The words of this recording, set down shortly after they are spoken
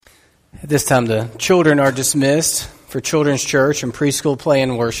At this time, the children are dismissed for children's church and preschool play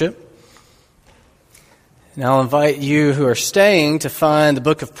and worship. And I'll invite you who are staying to find the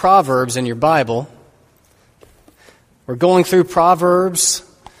book of Proverbs in your Bible. We're going through Proverbs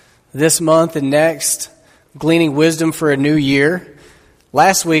this month and next, gleaning wisdom for a new year.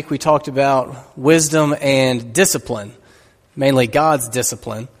 Last week we talked about wisdom and discipline, mainly God's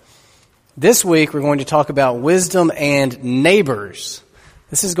discipline. This week we're going to talk about wisdom and neighbors.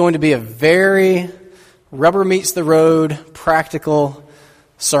 This is going to be a very rubber meets the road, practical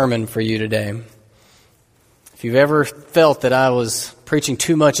sermon for you today. If you've ever felt that I was preaching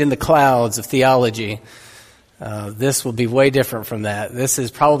too much in the clouds of theology, this will be way different from that. This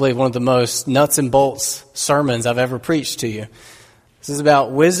is probably one of the most nuts and bolts sermons I've ever preached to you. This is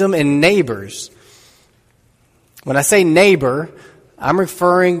about wisdom and neighbors. When I say neighbor, I'm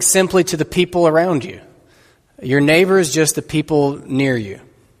referring simply to the people around you. Your neighbor is just the people near you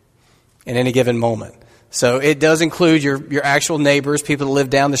in any given moment. So it does include your actual neighbors, people that live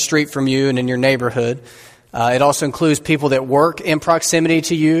down the street from you and in your neighborhood. It also includes people that work in proximity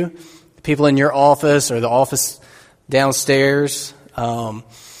to you, people in your office or the office downstairs.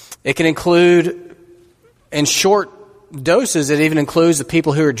 It can include, in short doses, it even includes the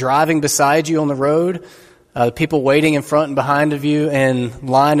people who are driving beside you on the road, the people waiting in front and behind of you in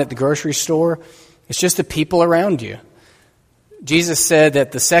line at the grocery store. It's just the people around you. Jesus said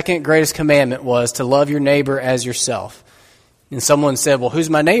that the second greatest commandment was to love your neighbor as yourself. And someone said, well, who's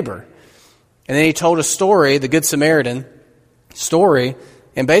my neighbor? And then he told a story, the Good Samaritan story,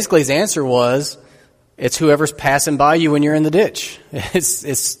 and basically his answer was, it's whoever's passing by you when you're in the ditch.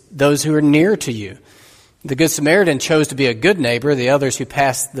 It's those who are near to you. The Good Samaritan chose to be a good neighbor. The others who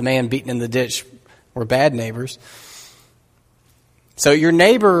passed the man beaten in the ditch were bad neighbors. So your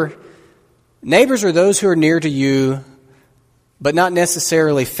neighbors are those who are near to you, but not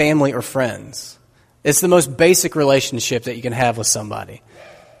necessarily family or friends. It's the most basic relationship that you can have with somebody.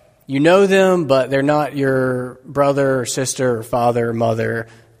 You know them, but they're not your brother or sister or father or mother,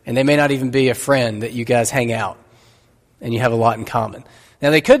 and they may not even be a friend that you guys hang out and you have a lot in common.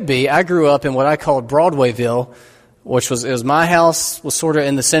 Now they could be. I grew up in what I called Broadwayville, which was my house was sort of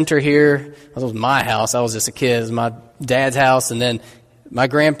in the center here. It was my house. I was just a kid. It was my dad's house, and then my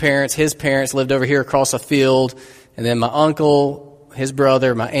grandparents, his parents lived over here across a field, and then my uncle, his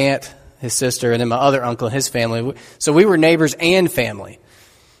brother, my aunt, his sister, and then my other uncle and his family. So we were neighbors and family.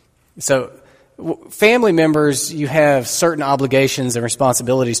 So family members, you have certain obligations and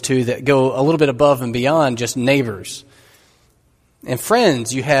responsibilities to that go a little bit above and beyond just neighbors. And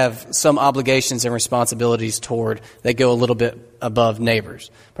friends, you have some obligations and responsibilities toward that go a little bit above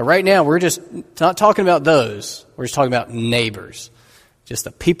neighbors. But right now, we're just not talking about those. We're just talking about neighbors, just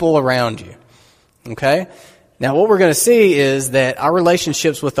the people around you. Okay? Now, what we're going to see is that our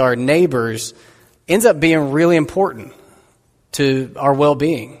relationships with our neighbors ends up being really important to our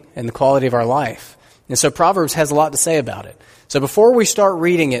well-being and the quality of our life. And so Proverbs has a lot to say about it. So before we start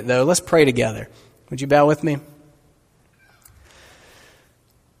reading it, though, let's pray together. Would you bow with me?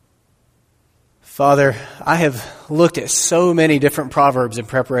 Father, I have looked at so many different Proverbs in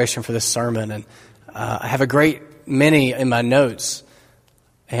preparation for this sermon, and I have a great many in my notes.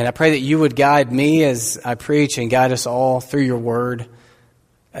 And I pray that you would guide me as I preach and guide us all through your word,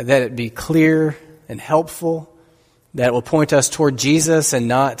 that it be clear and helpful, that it will point us toward Jesus and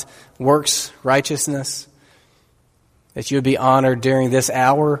not works righteousness, that you would be honored during this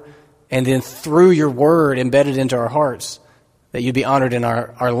hour, and then through your word embedded into our hearts, that you'd be honored in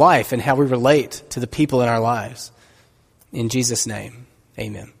our life and how we relate to the people in our lives. In Jesus' name,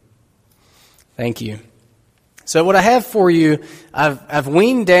 amen. Thank you. So what I have for you, I've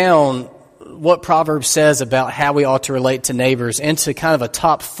weaned down what Proverbs says about how we ought to relate to neighbors into kind of a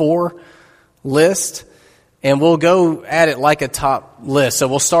top 4 list. And we'll go at it like a top list. So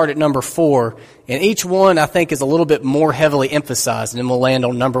we'll start at number 4. And each one, I think, is a little bit more heavily emphasized. And then we'll land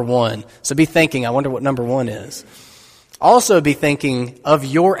on number 1. So be thinking, I wonder what number 1 is. Also be thinking of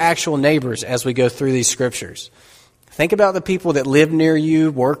your actual neighbors as we go through these scriptures. Think about the people that live near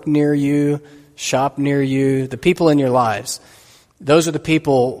you, work near you, shop near you, the people in your lives. Those are the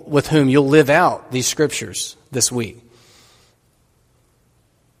people with whom you'll live out these scriptures this week.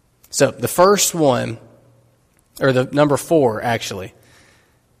 So the first one, or the number 4 actually,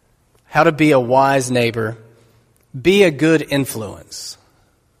 how to be a wise neighbor, be a good influence.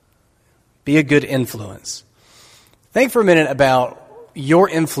 Be a good influence. Think for a minute about your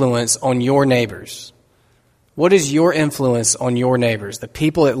influence on your neighbors. What is your influence on your neighbors, the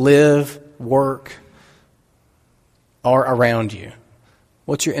people that live, work, are around you?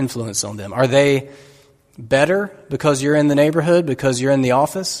 What's your influence on them? Are they better because you're in the neighborhood, because you're in the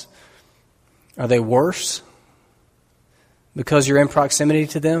office? Are they worse because you're in proximity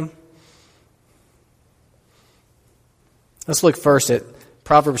to them? Let's look first at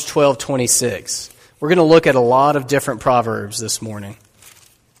Proverbs 12:26. We're going to look at a lot of different proverbs this morning.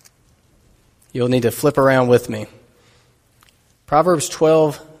 You'll need to flip around with me. Proverbs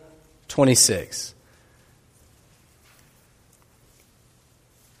 12:26.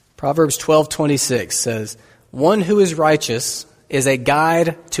 Proverbs 12:26 says, "One who is righteous is a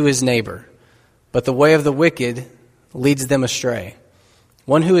guide to his neighbor, but the way of the wicked leads them astray."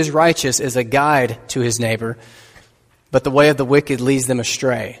 One who is righteous is a guide to his neighbor, but the way of the wicked leads them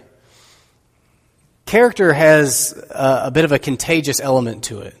astray. Character has a bit of a contagious element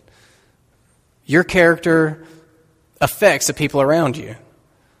to it. Your character affects the people around you.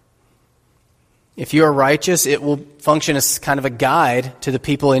 If you are righteous, it will function as kind of a guide to the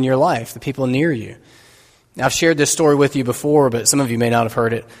people in your life, the people near you. Now, I've shared this story with you before, but some of you may not have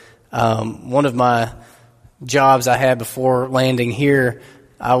heard it. One of my jobs I had before landing here,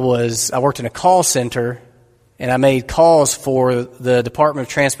 I worked in a call center, and I made calls for the Department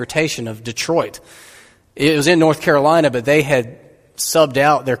of Transportation of Detroit. It was in North Carolina, but they had subbed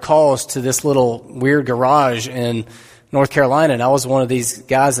out their calls to this little weird garage in North Carolina, and I was one of these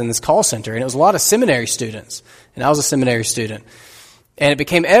guys in this call center, and it was a lot of seminary students, and I was a seminary student. And it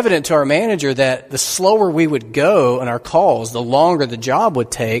became evident to our manager that the slower we would go in our calls, the longer the job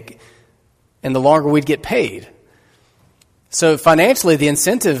would take, and the longer we'd get paid. So financially, the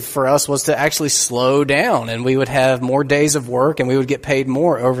incentive for us was to actually slow down, and we would have more days of work, and we would get paid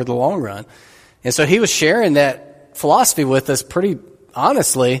more over the long run. And so he was sharing that philosophy with us pretty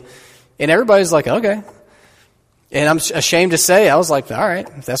honestly, and everybody's like, okay. And I'm ashamed to say, I was like, all right,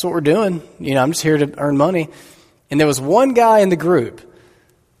 if that's what we're doing, I'm just here to earn money. And there was one guy in the group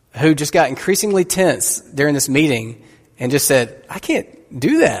who just got increasingly tense during this meeting and just said, I can't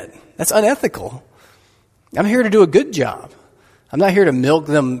do that. That's unethical. I'm here to do a good job. I'm not here to milk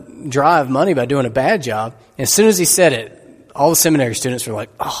them dry of money by doing a bad job. And as soon as he said it, all the seminary students were like,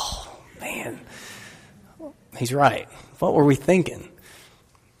 oh, man, he's right. What were we thinking?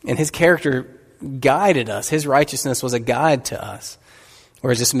 And his character guided us. His righteousness was a guide to us.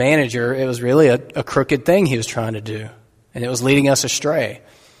 Whereas this manager, it was really a crooked thing he was trying to do. And it was leading us astray.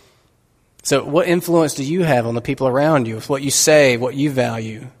 So what influence do you have on the people around you? With what you say, what you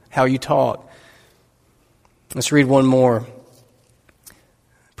value, how you talk? Let's read one more.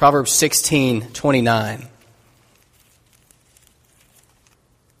 Proverbs 16:29.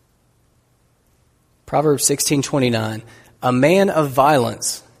 Proverbs 16:29. A man of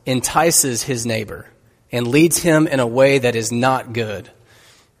violence entices his neighbor and leads him in a way that is not good.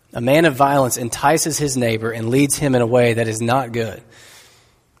 A man of violence entices his neighbor and leads him in a way that is not good.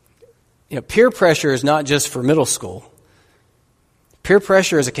 Peer pressure is not just for middle school. Peer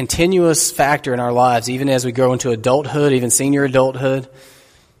pressure is a continuous factor in our lives, even as we grow into adulthood, even senior adulthood.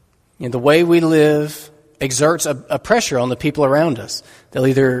 The way we live exerts a pressure on the people around us. They'll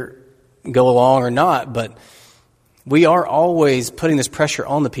either go along or not, but we are always putting this pressure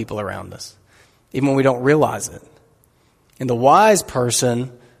on the people around us, even when we don't realize it. And the wise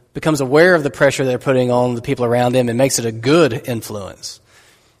person becomes aware of the pressure they're putting on the people around them and makes it a good influence.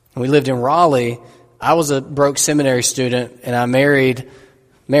 When we lived in Raleigh, I was a broke seminary student, and I married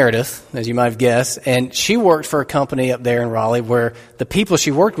Meredith, as you might have guessed, and she worked for a company up there in Raleigh where the people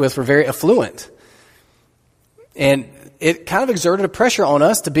she worked with were very affluent. And it kind of exerted a pressure on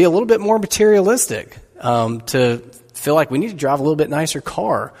us to be a little bit more materialistic, to feel like we need to drive a little bit nicer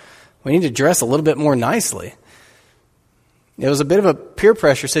car. We need to dress a little bit more nicely. It was a bit of a peer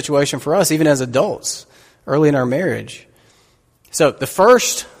pressure situation for us, even as adults, early in our marriage. So the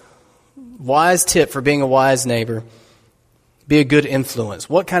first wise tip for being a wise neighbor: be a good influence.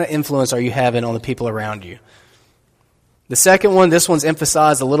 What kind of influence are you having on the people around you? The second one, this one's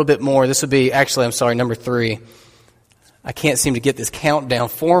emphasized a little bit more. This would be, number 3. I can't seem to get this countdown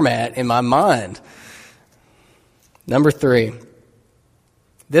format in my mind. Number 3.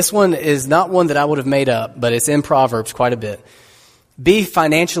 This one is not one that I would have made up, but it's in Proverbs quite a bit. Be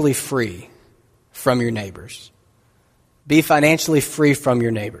financially free from your neighbors. Be financially free from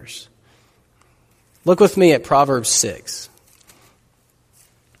your neighbors. Look with me at Proverbs 6.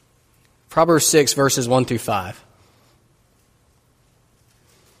 Proverbs 6, verses 1 through 5.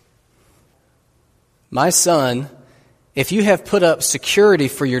 My son, if you have put up security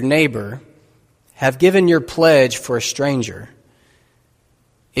for your neighbor, have given your pledge for a stranger.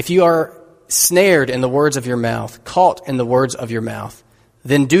 If you are snared in the words of your mouth, caught in the words of your mouth,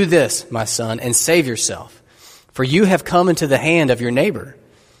 then do this, my son, and save yourself. For you have come into the hand of your neighbor.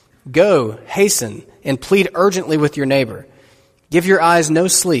 Go, hasten, and plead urgently with your neighbor. Give your eyes no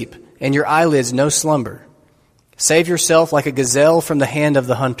sleep, and your eyelids no slumber. Save yourself like a gazelle from the hand of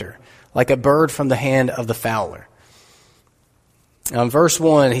the hunter, like a bird from the hand of the fowler. Now in verse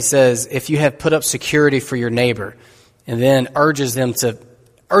 1, he says, if you have put up security for your neighbor, and then urges them to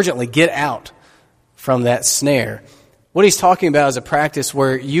urgently get out from that snare. What he's talking about is a practice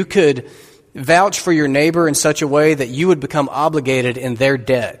where you could vouch for your neighbor in such a way that you would become obligated in their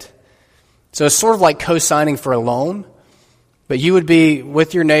debt. So it's sort of like co-signing for a loan, but you would be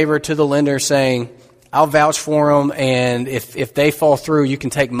with your neighbor to the lender saying, I'll vouch for them, and if they fall through, you can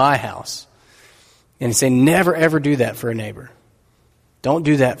take my house. And he's saying, never ever do that for a neighbor. Don't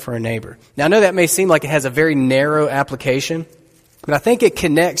do that for a neighbor. Now, I know that may seem like it has a very narrow application, but I think it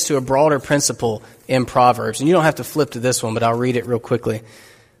connects to a broader principle in Proverbs. And you don't have to flip to this one, but I'll read it real quickly.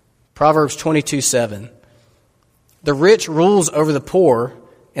 Proverbs 22:7. The rich rules over the poor,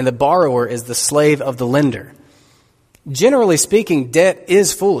 and the borrower is the slave of the lender. Generally speaking, debt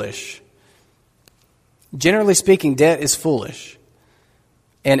is foolish. Generally speaking, debt is foolish.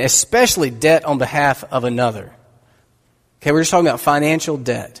 And especially debt on behalf of another. Okay, we're just talking about financial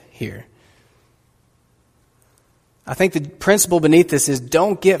debt here. I think the principle beneath this is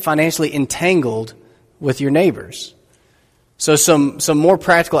don't get financially entangled with your neighbors. So some more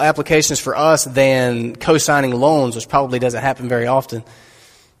practical applications for us than co-signing loans, which probably doesn't happen very often.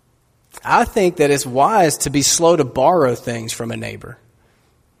 I think that it's wise to be slow to borrow things from a neighbor.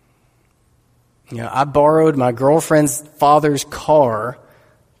 You know, I borrowed my girlfriend's father's car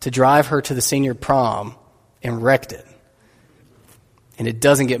to drive her to the senior prom and wrecked it. And it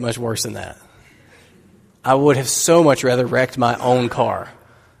doesn't get much worse than that. I would have so much rather wrecked my own car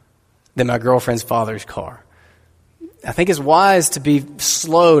than my girlfriend's father's car. I think it's wise to be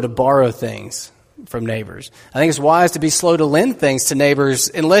slow to borrow things from neighbors. I think it's wise to be slow to lend things to neighbors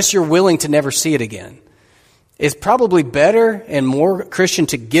unless you're willing to never see it again. It's probably better and more Christian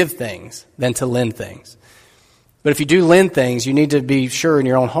to give things than to lend things. But if you do lend things, you need to be sure in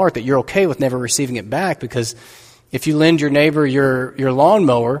your own heart that you're okay with never receiving it back, because if you lend your neighbor your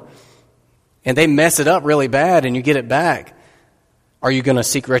lawnmower and they mess it up really bad and you get it back, are you going to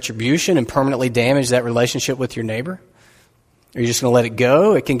seek retribution and permanently damage that relationship with your neighbor? Are you just going to let it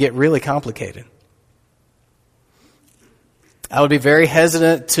go? It can get really complicated. I would be very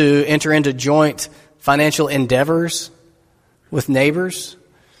hesitant to enter into joint financial endeavors with neighbors.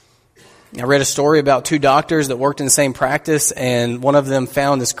 I read a story about two doctors that worked in the same practice, and one of them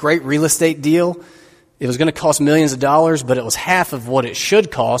found this great real estate deal. It was going to cost millions of dollars, but it was half of what it should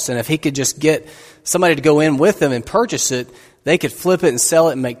cost. And if he could just get somebody to go in with him and purchase it, they could flip it and sell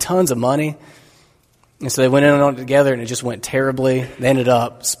it and make tons of money. And so they went in on it together, and it just went terribly. They ended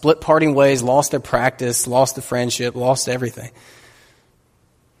up split parting ways, lost their practice, lost the friendship, lost everything.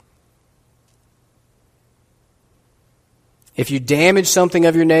 If you damage something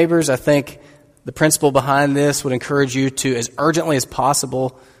of your neighbors, I think the principle behind this would encourage you to, as urgently as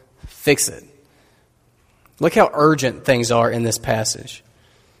possible, fix it. Look how urgent things are in this passage.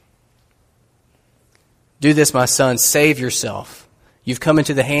 Do this, my son, save yourself. You've come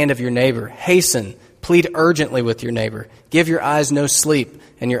into the hand of your neighbor. Hasten, plead urgently with your neighbor. Give your eyes no sleep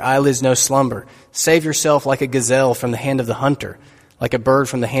and your eyelids no slumber. Save yourself like a gazelle from the hand of the hunter, like a bird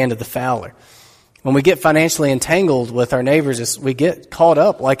from the hand of the fowler. When we get financially entangled with our neighbors, we get caught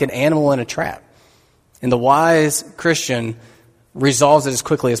up like an animal in a trap. And the wise Christian resolves it as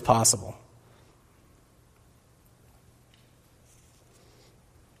quickly as possible.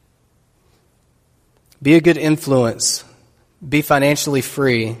 Be a good influence. Be financially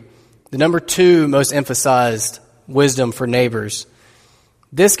free. The number 2 most emphasized wisdom for neighbors.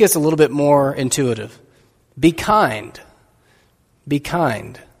 This gets a little bit more intuitive. Be kind. Be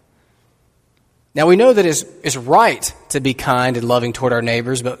kind. Now, we know that it's right to be kind and loving toward our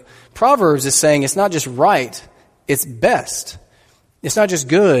neighbors, but Proverbs is saying it's not just right, it's best. It's not just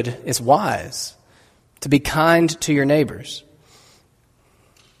good, it's wise to be kind to your neighbors.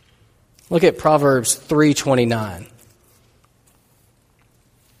 Look at Proverbs 3:29.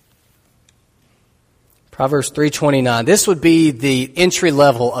 Proverbs 3:29. This would be the entry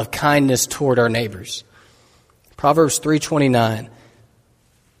level of kindness toward our neighbors. Proverbs 3:29.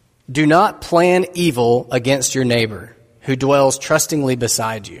 Do not plan evil against your neighbor who dwells trustingly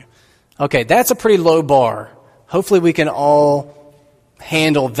beside you. Okay, that's a pretty low bar. Hopefully we can all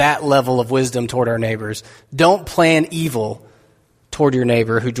handle that level of wisdom toward our neighbors. Don't plan evil toward your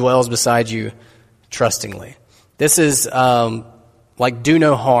neighbor who dwells beside you trustingly. This is like do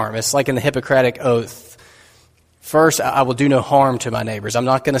no harm. It's like in the Hippocratic Oath. First, I will do no harm to my neighbors. I'm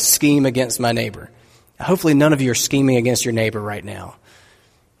not going to scheme against my neighbor. Hopefully none of you are scheming against your neighbor right now.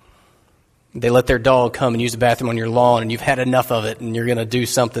 They let their dog come and use the bathroom on your lawn, and you've had enough of it, and you're going to do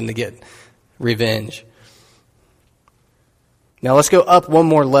something to get revenge. Now let's go up one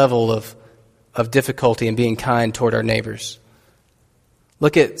more level of difficulty in being kind toward our neighbors.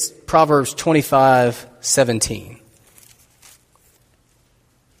 Look at Proverbs 25:17.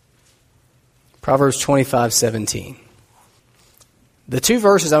 Proverbs 25:17. The two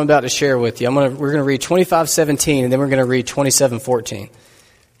verses I'm about to share with you, we're going to read 25:17, and then we're going to read 27:14.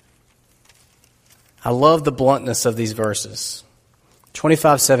 I love the bluntness of these verses.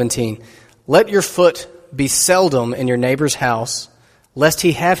 25:17. Let your foot be seldom in your neighbor's house, lest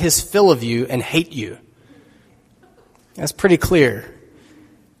he have his fill of you and hate you. That's pretty clear.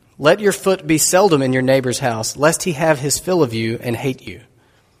 Let your foot be seldom in your neighbor's house, lest he have his fill of you and hate you.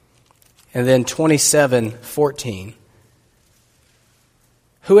 And then 27:14.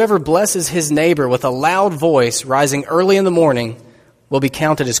 Whoever blesses his neighbor with a loud voice rising early in the morning will be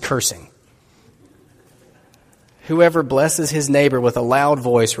counted as cursing. Whoever blesses his neighbor with a loud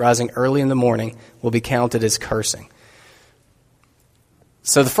voice rising early in the morning will be counted as cursing.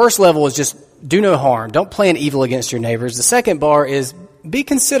 So the first level is just do no harm. Don't plan evil against your neighbors. The second bar is be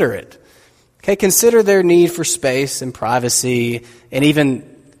considerate. Okay, consider their need for space and privacy and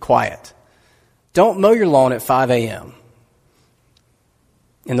even quiet. Don't mow your lawn at 5 a.m.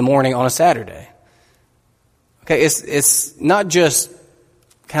 in the morning on a Saturday. Okay, it's not just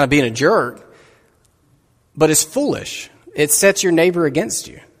kind of being a jerk, but it's foolish. It sets your neighbor against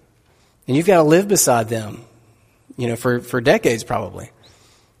you. And you've got to live beside them, for decades probably.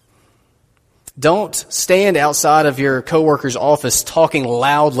 Don't stand outside of your coworker's office talking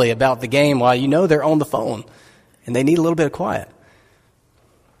loudly about the game while you know they're on the phone and they need a little bit of quiet.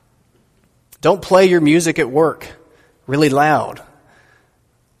 Don't play your music at work really loud.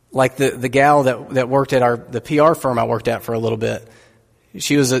 Like the gal that worked at the PR firm I worked at for a little bit.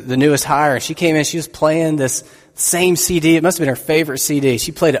 She was the newest hire, and she came in, she was playing this same CD. It must have been her favorite CD.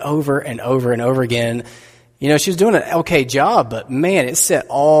 She played it over and over and over again. She was doing an okay job, but man, it set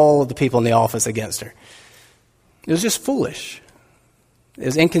all of the people in the office against her. It was just foolish. It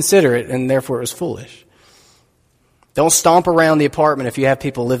was inconsiderate, and therefore it was foolish. Don't stomp around the apartment if you have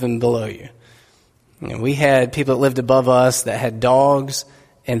people living below you. We had people that lived above us that had dogs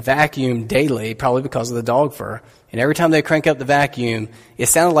and vacuumed daily, probably because of the dog fur. And every time they crank up the vacuum, it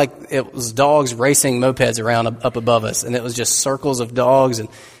sounded like it was dogs racing mopeds around up above us. And it was just circles of dogs, and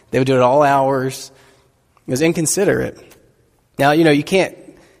they would do it all hours. It was inconsiderate. Now, you can't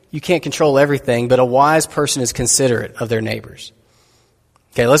control everything, but a wise person is considerate of their neighbors.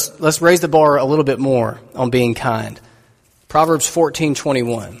 Okay, let's raise the bar a little bit more on being kind. Proverbs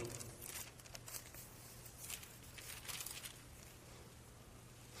 14:21.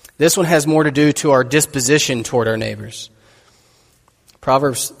 This one has more to do to our disposition toward our neighbors.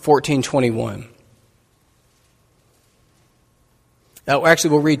 Proverbs 14:21. Actually,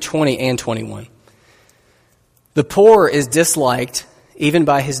 we'll read 20 and 21. The poor is disliked even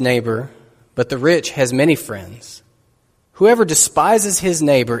by his neighbor, but the rich has many friends. Whoever despises his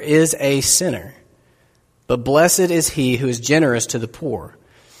neighbor is a sinner, but blessed is he who is generous to the poor.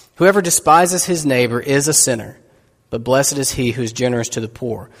 Whoever despises his neighbor is a sinner, but blessed is he who is generous to the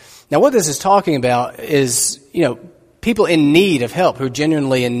poor. Now, what this is talking about is, people in need of help, who are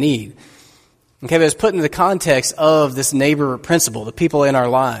genuinely in need. Okay, but it's put into the context of this neighbor principle, the people in our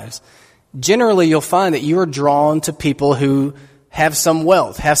lives. Generally, you'll find that you are drawn to people who have some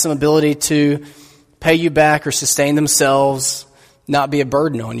wealth, have some ability to pay you back or sustain themselves, not be a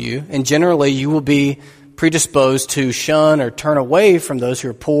burden on you. And generally, you will be predisposed to shun or turn away from those who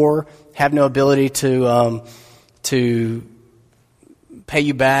are poor, have no ability to pay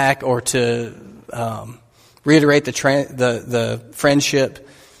you back or to reiterate the friendship.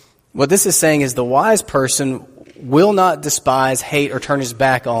 What this is saying is the wise person will not despise, hate, or turn his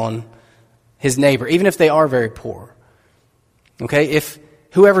back on his neighbor, even if they are very poor. Okay? If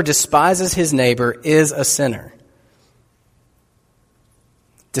whoever despises his neighbor is a sinner.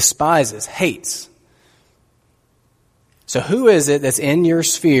 Despises, hates. So who is it that's in your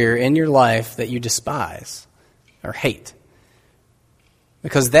sphere, in your life, that you despise or hate?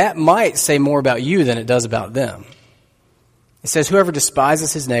 Because that might say more about you than it does about them. It says whoever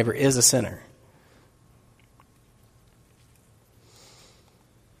despises his neighbor is a sinner.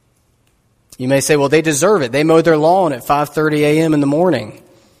 You may say, well, they deserve it. They mowed their lawn at 5:30 a.m. in the morning.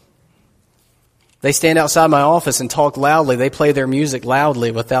 They stand outside my office and talk loudly. They play their music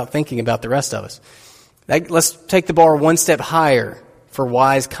loudly without thinking about the rest of us. Let's take the bar one step higher for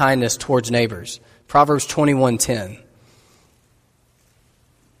wise kindness towards neighbors. Proverbs 21:10.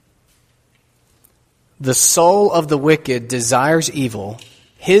 The soul of the wicked desires evil.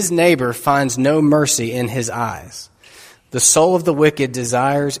 his neighbor finds no mercy in his eyes. The soul of the wicked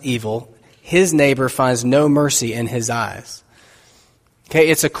desires evil. His neighbor finds no mercy in his eyes. Okay,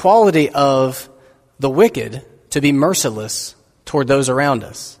 it's a quality of the wicked to be merciless toward those around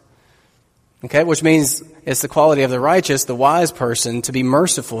us. Okay, which means it's the quality of the righteous, the wise person, to be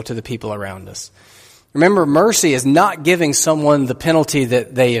merciful to the people around us. Remember, mercy is not giving someone the penalty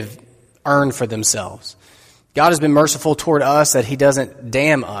that they have earned for themselves. God has been merciful toward us that he doesn't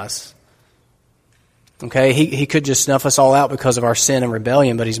damn us. Okay, he could just snuff us all out because of our sin and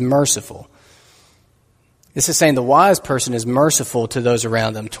rebellion, but he's merciful. This is saying the wise person is merciful to those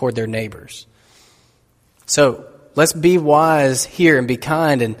around them, toward their neighbors. So let's be wise here and be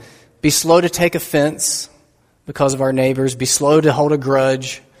kind and be slow to take offense because of our neighbors. Be slow to hold a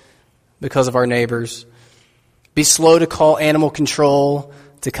grudge because of our neighbors. Be slow to call animal control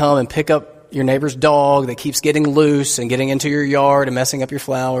to come and pick up your neighbor's dog that keeps getting loose and getting into your yard and messing up your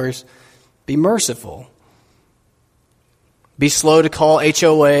flowers. Be merciful. Be slow to call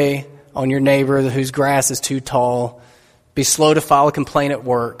HOA on your neighbor whose grass is too tall. Be slow to file a complaint at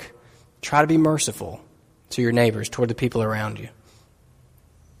work. Try to be merciful to your neighbors, toward the people around you.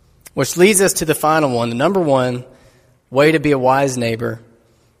 Which leads us to the final one, the number one way to be a wise neighbor.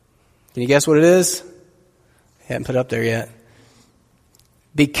 Can you guess what it is? I haven't put it up there yet.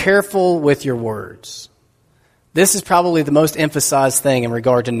 Be careful with your words. This is probably the most emphasized thing in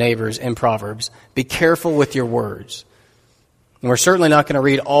regard to neighbors in Proverbs. Be careful with your words. And we're certainly not going to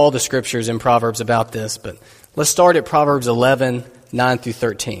read all the scriptures in Proverbs about this, but let's start at Proverbs 11, 9 through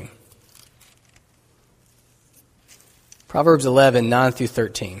 13. Proverbs 11, 9 through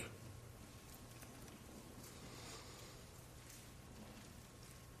 13.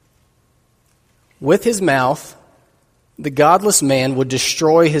 With his mouth, the godless man would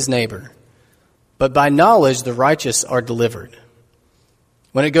destroy his neighbor, but by knowledge the righteous are delivered.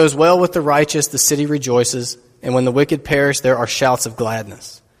 When it goes well with the righteous, the city rejoices, and when the wicked perish, there are shouts of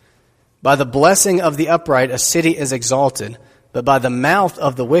gladness. By the blessing of the upright, a city is exalted, but by the mouth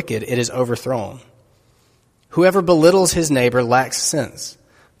of the wicked, it is overthrown. Whoever belittles his neighbor lacks sense,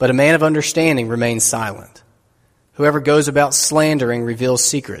 but a man of understanding remains silent. Whoever goes about slandering reveals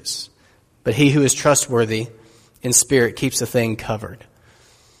secrets, but he who is trustworthy in spirit keeps a thing covered.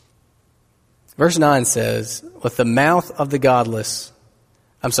 Verse 9 says, with his mouth,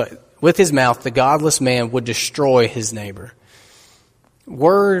 the godless man would destroy his neighbor.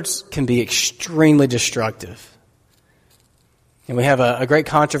 Words can be extremely destructive. And we have a great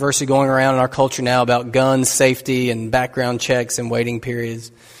controversy going around in our culture now about gun safety and background checks and waiting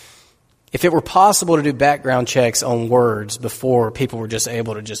periods. If it were possible to do background checks on words before people were just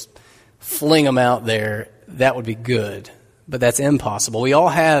able to just fling them out there, that would be good. But that's impossible.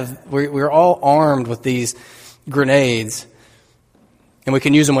 We're all armed with these grenades, and we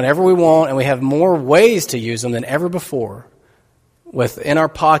can use them whenever we want, and we have more ways to use them than ever before. With in our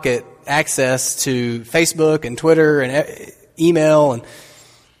pocket access to Facebook and Twitter and email. And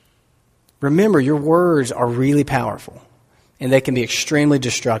remember, your words are really powerful, and they can be extremely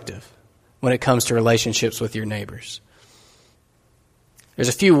destructive when it comes to relationships with your neighbors. There's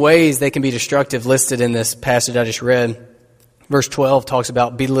a few ways they can be destructive listed in this passage I just read. Verse 12 talks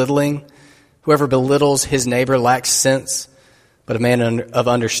about belittling. Whoever belittles his neighbor lacks sense, but a man of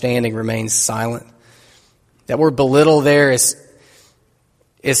understanding remains silent. That word belittle there is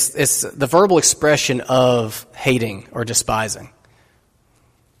the verbal expression of hating or despising.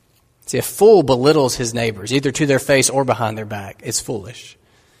 See, a fool belittles his neighbors, either to their face or behind their back. It's foolish.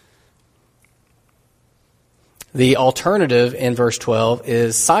 The alternative in verse 12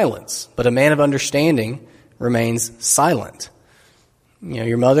 is silence, but a man of understanding remains silent. You know,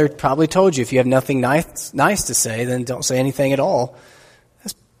 your mother probably told you if you have nothing nice to say, then don't say anything at all.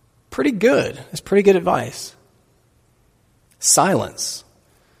 That's pretty good. That's pretty good advice. Silence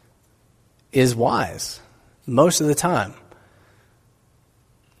is wise most of the time.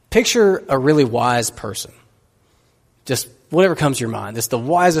 Picture a really wise person. Just whatever comes to your mind. It's the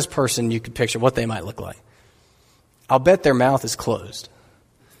wisest person you could picture, what they might look like. I'll bet their mouth is closed.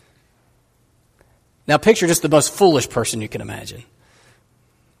 Now picture just the most foolish person you can imagine.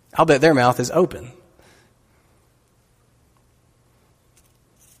 I'll bet their mouth is open.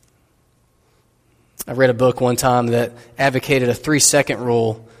 I read a book one time that advocated a 3-second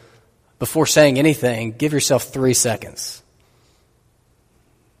rule. Before saying anything, give yourself 3 seconds.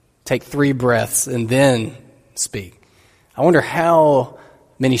 Take 3 breaths and then speak. I wonder how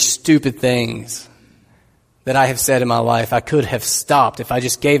many stupid things that I have said in my life I could have stopped if I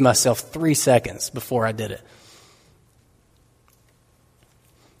just gave myself 3 seconds before I did it.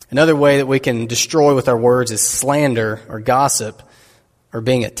 Another way that we can destroy with our words is slander or gossip. or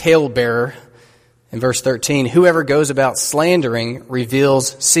being a talebearer. In verse 13, whoever goes about slandering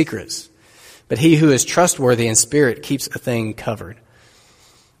reveals secrets, but he who is trustworthy in spirit keeps a thing covered.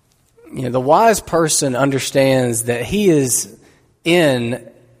 The wise person understands that he is in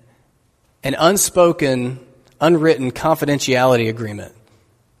an unspoken, unwritten confidentiality agreement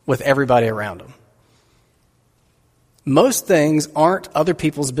with everybody around him. Most things aren't other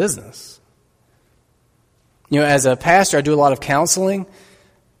people's business. As a pastor, I do a lot of counseling,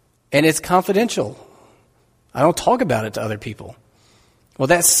 and it's confidential. I don't talk about it to other people. Well,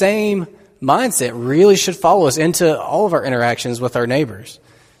 that same mindset really should follow us into all of our interactions with our neighbors.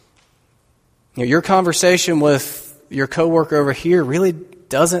 Your conversation with your coworker over here really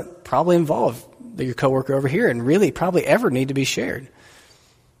doesn't probably involve your coworker over here and really probably ever need to be shared.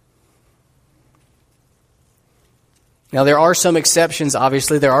 Now, there are some exceptions,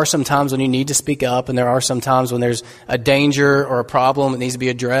 obviously. There are some times when you need to speak up, and there are some times when there's a danger or a problem that needs to be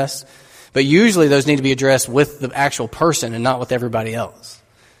addressed. But usually those need to be addressed with the actual person and not with everybody else.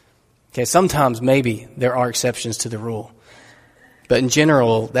 Okay, sometimes maybe there are exceptions to the rule. But in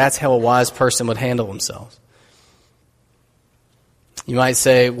general, that's how a wise person would handle themselves. You might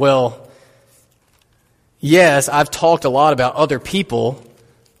say, well, yes, I've talked a lot about other people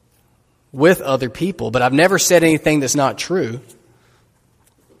with other people, but I've never said anything that's not true.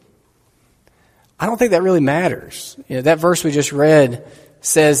 I don't think that really matters. That verse we just read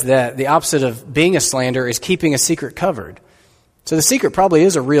says that the opposite of being a slanderer is keeping a secret covered. So the secret probably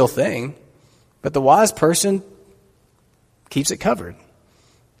is a real thing, but the wise person keeps it covered.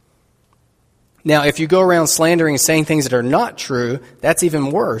 Now, if you go around slandering and saying things that are not true, that's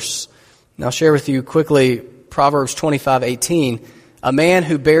even worse. And I'll share with you quickly Proverbs 25:18. A man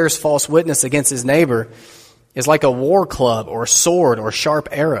who bears false witness against his neighbor is like a war club or a sword or a sharp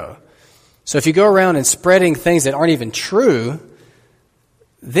arrow. So if you go around and spreading things that aren't even true,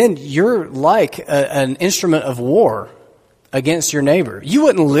 then you're like an instrument of war against your neighbor. You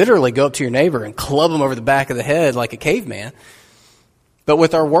wouldn't literally go up to your neighbor and club him over the back of the head like a caveman. But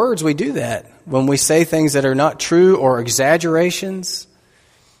with our words, we do that when we say things that are not true or exaggerations.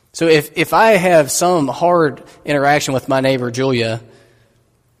 So if I have some hard interaction with my neighbor, Julia,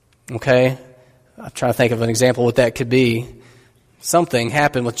 okay, I'm trying to think of an example what that could be. Something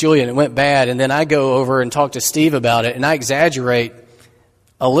happened with Julia and it went bad, and then I go over and talk to Steve about it, and I exaggerate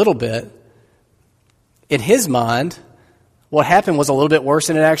a little bit. In his mind, what happened was a little bit worse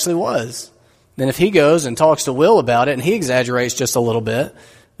than it actually was. Then if he goes and talks to Will about it and he exaggerates just a little bit,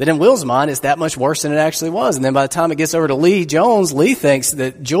 then in Will's mind it's that much worse than it actually was. And then by the time it gets over to Lee Jones, Lee thinks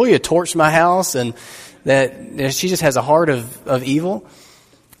that Julia torched my house and that she just has a heart of evil.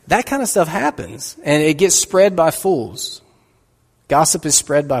 That kind of stuff happens, and it gets spread by fools. Gossip is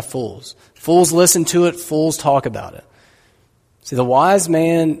spread by fools. Fools listen to it, fools talk about it. See, the wise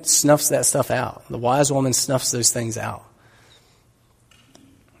man snuffs that stuff out. The wise woman snuffs those things out.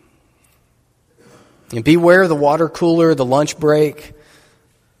 And beware of the water cooler, the lunch break,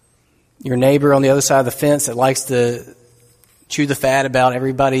 your neighbor on the other side of the fence that likes to chew the fat about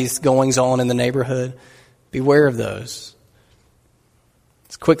everybody's goings-on in the neighborhood. Beware of those.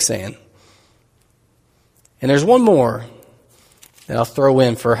 It's quicksand. And there's one more that I'll throw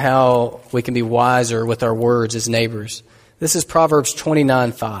in for how we can be wiser with our words as neighbors. This is Proverbs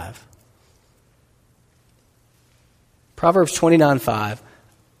 29:5. Proverbs 29:5.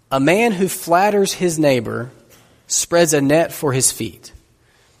 A man who flatters his neighbor spreads a net for his feet.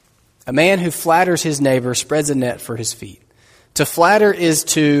 A man who flatters his neighbor spreads a net for his feet. To flatter is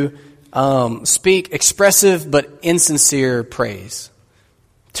to speak expressive but insincere praise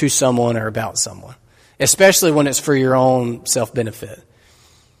to someone or about someone, especially when it's for your own self-benefit.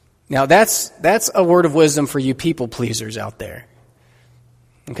 Now, that's a word of wisdom for you people pleasers out there.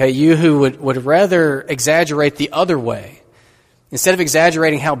 Okay, you who would rather exaggerate the other way. Instead of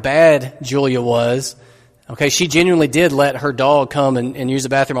exaggerating how bad Julia was, okay, she genuinely did let her dog come and use the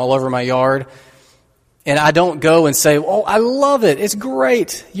bathroom all over my yard. And I don't go and say, oh, I love it. It's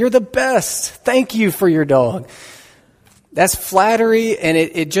great. You're the best. Thank you for your dog. That's flattery, and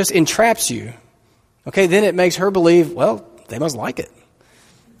it just entraps you. Okay, then it makes her believe, well, they must like it.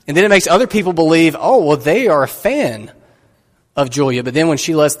 And then it makes other people believe, oh, well, they are a fan of Julia. But then when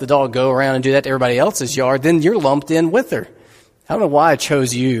she lets the dog go around and do that to everybody else's yard, then you're lumped in with her. I don't know why I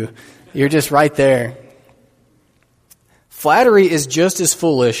chose you. You're just right there. Flattery is just as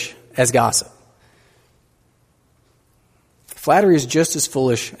foolish as gossip. Flattery is just as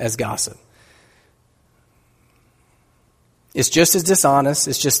foolish as gossip. It's just as dishonest.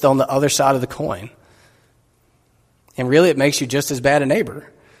 It's just on the other side of the coin. And really, it makes you just as bad a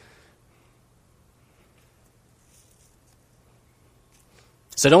neighbor.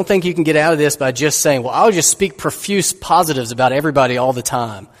 So don't think you can get out of this by just saying, well, I'll just speak profuse positives about everybody all the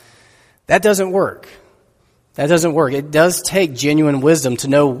time. That doesn't work. That doesn't work. It does take genuine wisdom to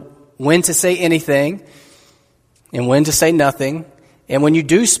know when to say anything and when to say nothing, and when you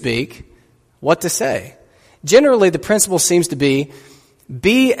do speak, what to say. Generally, the principle seems to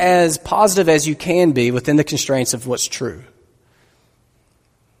be as positive as you can be within the constraints of what's true.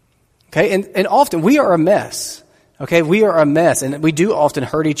 Okay, and often we are a mess. Okay, we are a mess, and we do often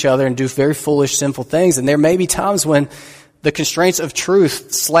hurt each other and do very foolish, sinful things, and there may be times when the constraints of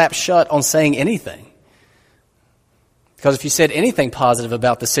truth slap shut on saying anything. Because if you said anything positive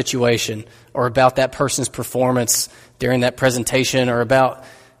about the situation or about that person's performance during that presentation or about,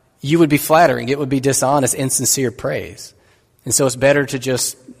 you would be flattering. It would be dishonest, insincere praise. And so it's better to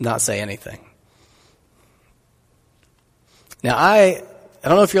just not say anything. Now, I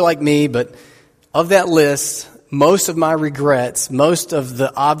don't know if you're like me, but of that list, most of my regrets, most of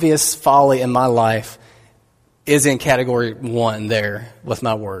the obvious folly in my life is in category 1 there with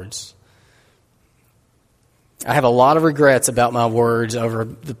my words. I have a lot of regrets about my words over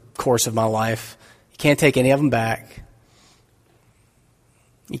the course of my life. You can't take any of them back.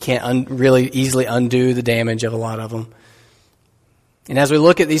 You can't really easily undo the damage of a lot of them. And as we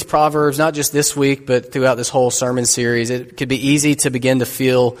look at these Proverbs, not just this week, but throughout this whole sermon series, it could be easy to begin to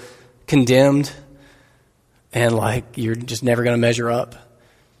feel condemned and like you're just never going to measure up.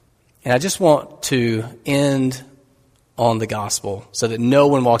 And I just want to end on the gospel so that no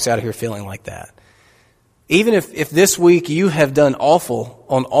one walks out of here feeling like that. Even if this week you have done awful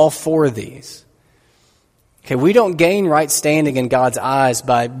on all 4 of these, okay, we don't gain right standing in God's eyes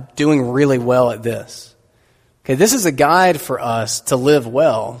by doing really well at this. Okay, this is a guide for us to live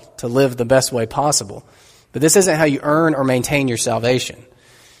well, to live the best way possible. But this isn't how you earn or maintain your salvation.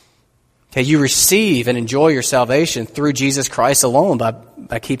 Okay, you receive and enjoy your salvation through Jesus Christ alone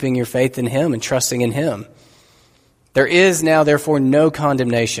by keeping your faith in Him and trusting in Him. There is now, therefore, no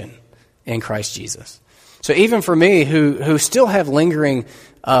condemnation in Christ Jesus. So even for me, who still have lingering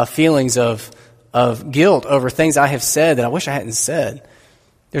feelings of guilt over things I have said that I wish I hadn't said,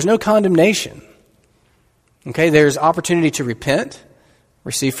 there's no condemnation. Okay, there's opportunity to repent,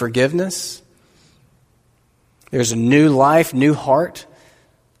 receive forgiveness. There's a new life, new heart,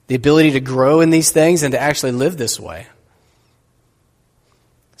 the ability to grow in these things and to actually live this way.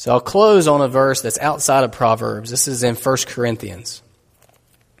 So I'll close on a verse that's outside of Proverbs. This is in 1 Corinthians.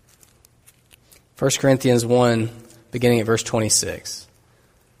 1 Corinthians 1, beginning at verse 26.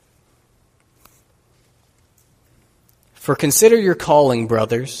 For consider your calling,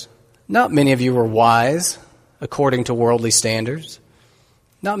 brothers. Not many of you were wise, according to worldly standards.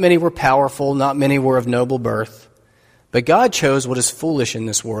 Not many were powerful, not many were of noble birth. But God chose what is foolish in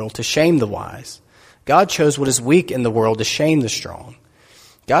this world to shame the wise. God chose what is weak in the world to shame the strong.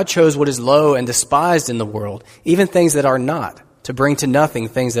 God chose what is low and despised in the world, even things that are not, to bring to nothing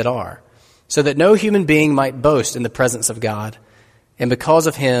things that are, so that no human being might boast in the presence of God. And because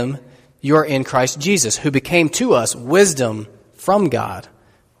of Him, you are in Christ Jesus, who became to us wisdom from God,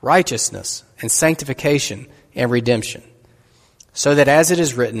 righteousness and sanctification and redemption. So that as it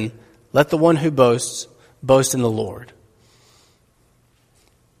is written, let the one who boasts, boast in the Lord.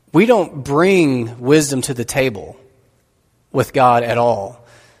 We don't bring wisdom to the table with God at all.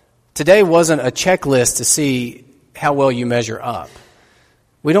 Today wasn't a checklist to see how well you measure up.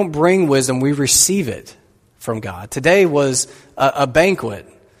 We don't bring wisdom, we receive it from God. Today was a banquet,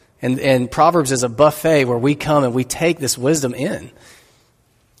 and Proverbs is a buffet where we come and we take this wisdom in.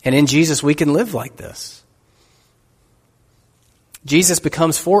 And in Jesus we can live like this. Jesus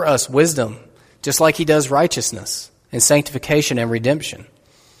becomes for us wisdom, just like He does righteousness and sanctification and redemption.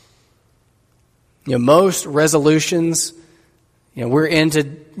 You know, most resolutions, we're into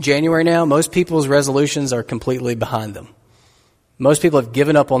January now, most people's resolutions are completely behind them. Most people have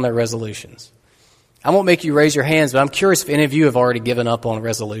given up on their resolutions. I won't make you raise your hands, but I'm curious if any of you have already given up on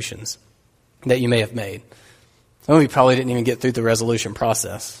resolutions that you may have made. Some of you probably didn't even get through the resolution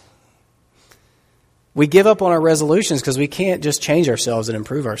process. We give up on our resolutions because we can't just change ourselves and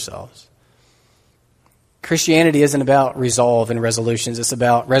improve ourselves. Christianity isn't about resolve and resolutions. It's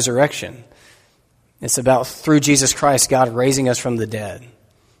about resurrection. It's about, through Jesus Christ, God raising us from the dead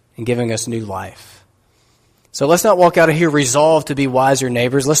and giving us new life. So let's not walk out of here resolved to be wiser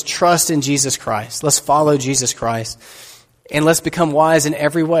neighbors. Let's trust in Jesus Christ. Let's follow Jesus Christ. And let's become wise in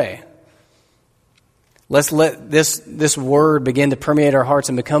every way. Let's let this word begin to permeate our hearts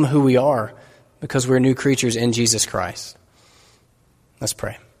and become who we are because we're new creatures in Jesus Christ. Let's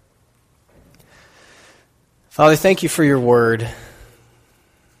pray. Father, thank you for your word.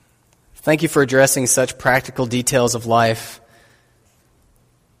 Thank you for addressing such practical details of life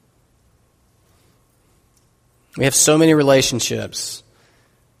We have so many relationships,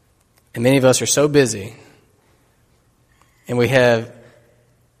 and many of us are so busy, and we have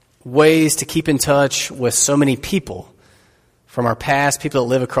ways to keep in touch with so many people from our past, people that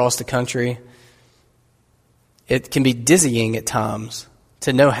live across the country. It can be dizzying at times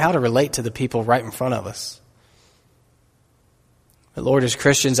to know how to relate to the people right in front of us. But Lord, as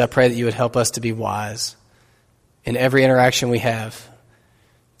Christians, I pray that you would help us to be wise in every interaction we have.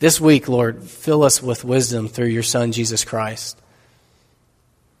 This week, Lord, fill us with wisdom through your Son, Jesus Christ.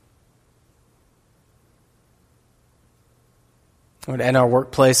 Lord, in our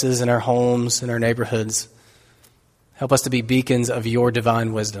workplaces, in our homes, in our neighborhoods, help us to be beacons of your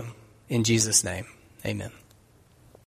divine wisdom. In Jesus' name, amen.